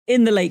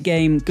In the late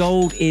game,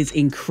 gold is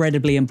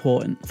incredibly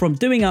important, from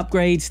doing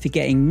upgrades to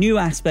getting new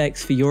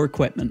aspects for your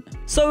equipment.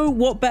 So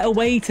what better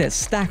way to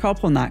stack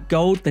up on that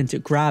gold than to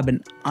grab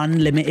an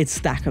unlimited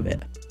stack of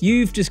it?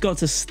 You've just got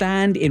to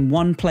stand in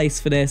one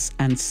place for this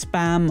and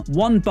spam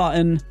one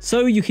button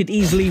so you could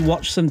easily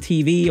watch some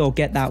TV or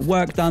get that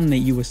work done that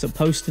you were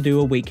supposed to do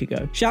a week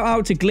ago. Shout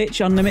out to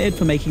Glitch Unlimited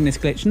for making this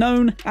glitch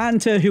known,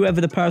 and to whoever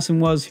the person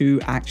was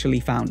who actually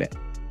found it.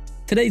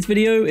 Today's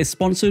video is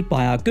sponsored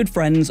by our good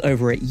friends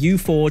over at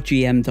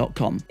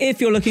u4gm.com.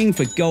 If you're looking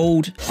for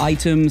gold,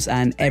 items,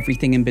 and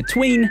everything in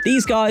between,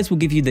 these guys will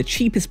give you the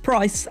cheapest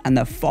price and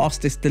the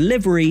fastest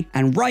delivery,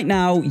 and right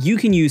now you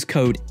can use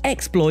code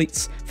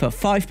EXPLOITS for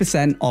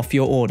 5% off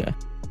your order.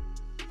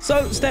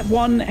 So step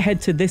 1,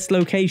 head to this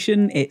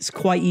location. It's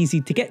quite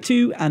easy to get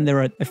to, and there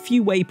are a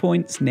few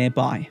waypoints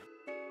nearby.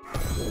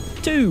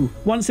 2,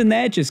 once in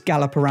there, just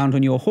gallop around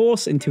on your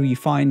horse until you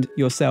find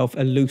yourself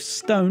a loose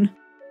stone.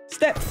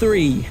 Step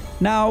 3.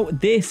 Now,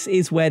 this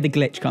is where the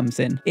glitch comes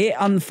in. It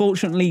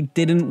unfortunately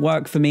didn't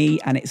work for me,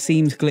 and it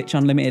seems Glitch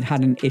Unlimited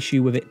had an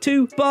issue with it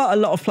too, but a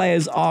lot of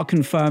players are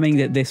confirming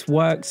that this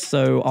works,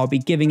 so I'll be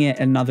giving it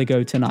another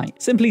go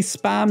tonight. Simply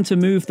spam to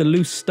move the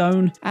loose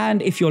stone,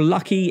 and if you're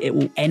lucky, it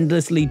will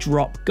endlessly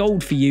drop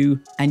gold for you,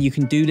 and you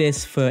can do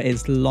this for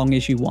as long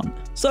as you want.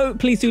 So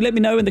please do let me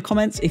know in the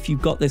comments if you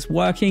got this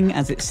working,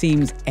 as it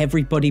seems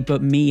everybody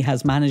but me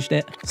has managed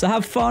it. So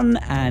have fun,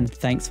 and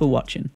thanks for watching.